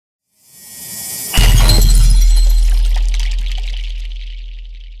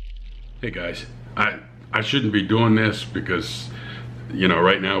Hey guys, I shouldn't be doing this because, you know,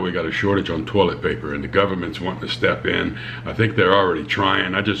 right now we got a shortage on toilet paper and the government's wanting to step in. I think they're already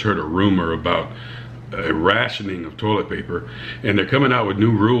trying. I just heard a rumor about a rationing of toilet paper, and they're coming out with new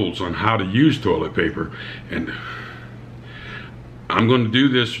rules on how to use toilet paper. And I'm going to do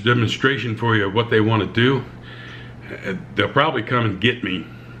this demonstration for you of what they want to do. They'll probably come and get me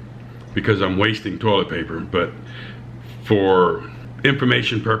because I'm wasting toilet paper, but for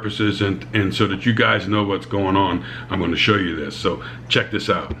information purposes and so that you guys know what's going on, I'm going to show you this. So check this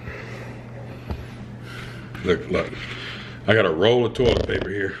out. Look, I got a roll of toilet paper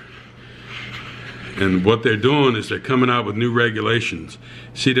here, and what they're doing is they're coming out with new regulations.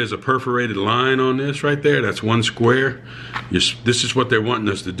 See, there's a perforated line on this right there. That's one square. This is what they're wanting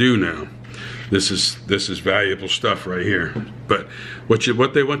us to do now. This is valuable stuff right here. But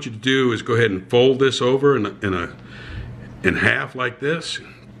what they want you to do is go ahead and fold this over in half like this,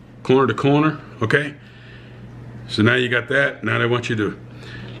 corner to corner, okay? So now you got that. Now they want you to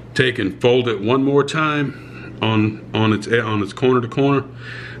take and fold it one more time on its corner to corner.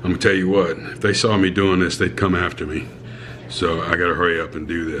 I'm gonna tell you what, if they saw me doing this, they'd come after me. So I gotta hurry up and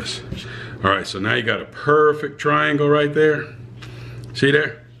do this. All right, so now you got a perfect triangle right there. See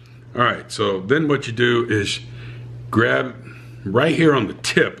there? All right, so then what you do is grab right here on the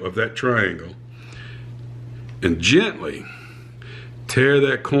tip of that triangle and gently tear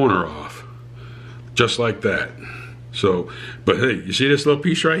that corner off, just like that. So, but hey, you see this little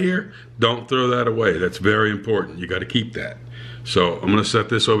piece right here? Don't throw that away. That's very important. You got to keep that. So I'm going to set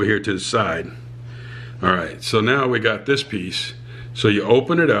this over here to the side. All right, so now we got this piece. So you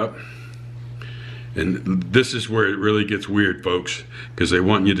open it up, and this is where it really gets weird, folks, because they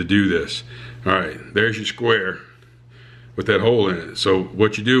want you to do this. All right, there's your square with that hole in it. So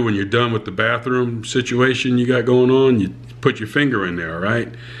what you do when you're done with the bathroom situation you got going on, you put your finger in there, all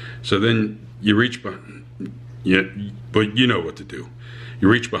right? So then you reach behind, but you know what to do. You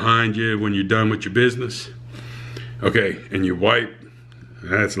reach behind you when you're done with your business, okay, and you wipe.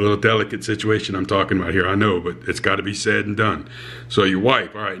 That's a little delicate situation I'm talking about here, I know, but it's got to be said and done. So you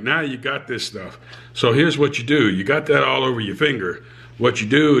wipe. All right, now you got this stuff. So here's what you do. You got that all over your finger. What you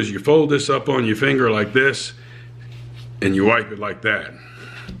do is you fold this up on your finger like this, and you wipe it like that.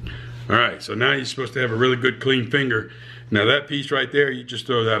 All right, so now you're supposed to have a really good clean finger. Now that piece right there, you just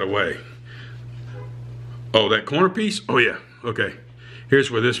throw that away. Oh, that corner piece? Oh yeah, okay.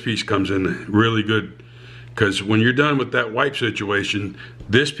 Here's where this piece comes in really good, because when you're done with that wipe situation,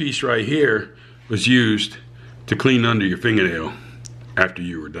 this piece right here was used to clean under your fingernail after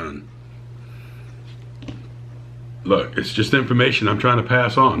you were done. Look, it's just information I'm trying to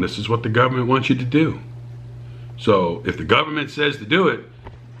pass on. This is what the government wants you to do. So if the government says to do it,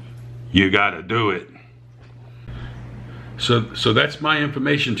 you gotta do it. So that's my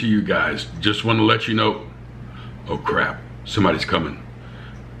information to you guys. Just want to let you know. Oh crap, somebody's coming.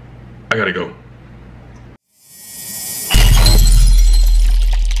 I gotta go.